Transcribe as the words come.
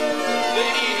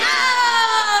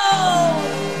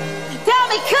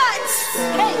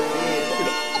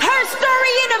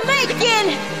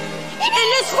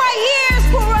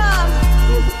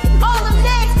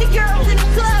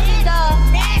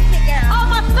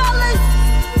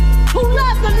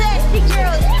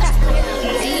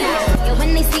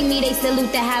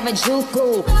salute that have a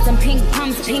juku. Some pink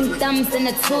pumps, pink thumbs in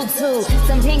a tutu.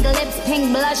 Some pink lips,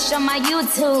 pink blush on my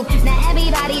YouTube. Now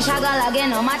everybody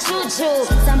chugga-lugging on my choo-choo.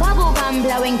 Some bubble gum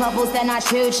blowing bubbles, then I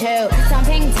choo-choo. Some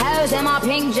pink toes and my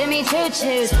pink Jimmy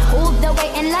choo-choos. All the way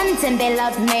in London, they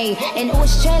love me. In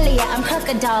Australia, I'm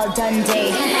Crocodile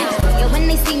Dundee. Yeah, when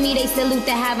they see me, they salute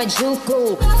that have a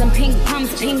juku. Some pink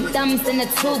pumps, pink thumbs in a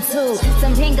tutu.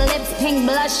 Some pink lips, pink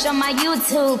blush on my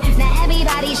YouTube. Now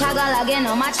everybody chugga-lugging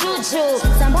on my choo-choo.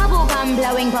 Some bubble gum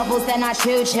blowing bubbles, then I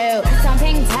choo-choo. Some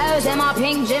pink toes and my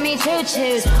pink Jimmy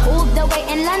choo-choos. All the way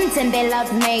in London, they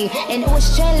love me. In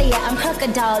Australia, I'm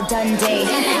Crocodile Dundee.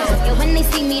 Yeah, when they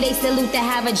see me, they salute that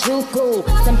have a juku.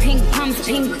 Some pink pumps,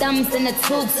 pink thumbs in a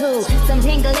tutu. Some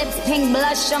pink lips, pink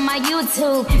blush on my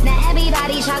YouTube. Now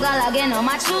everybody chugga-lugging on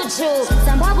my choo-choo.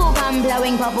 Some bubble gum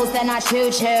blowing bubbles, then I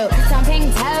choo-choo. Some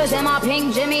pink toes and my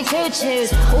pink Jimmy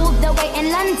choo-choos. All the way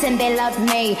in London, they love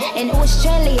me. In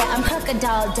Australia, I'm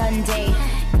Crocodile Dundee.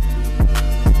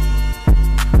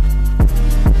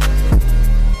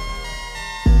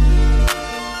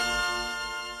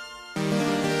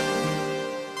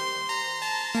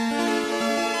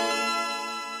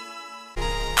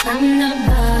 I'm the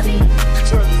Bobby,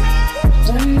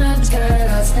 one of the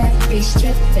girls that be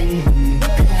stripping in the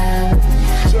club.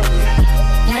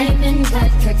 Diamonds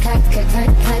like a cuts.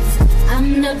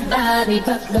 I'm the Bobby,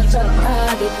 but the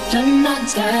Bobby, one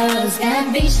of the girls that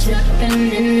be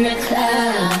stripping in the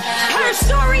club. Her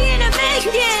story in a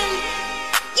making.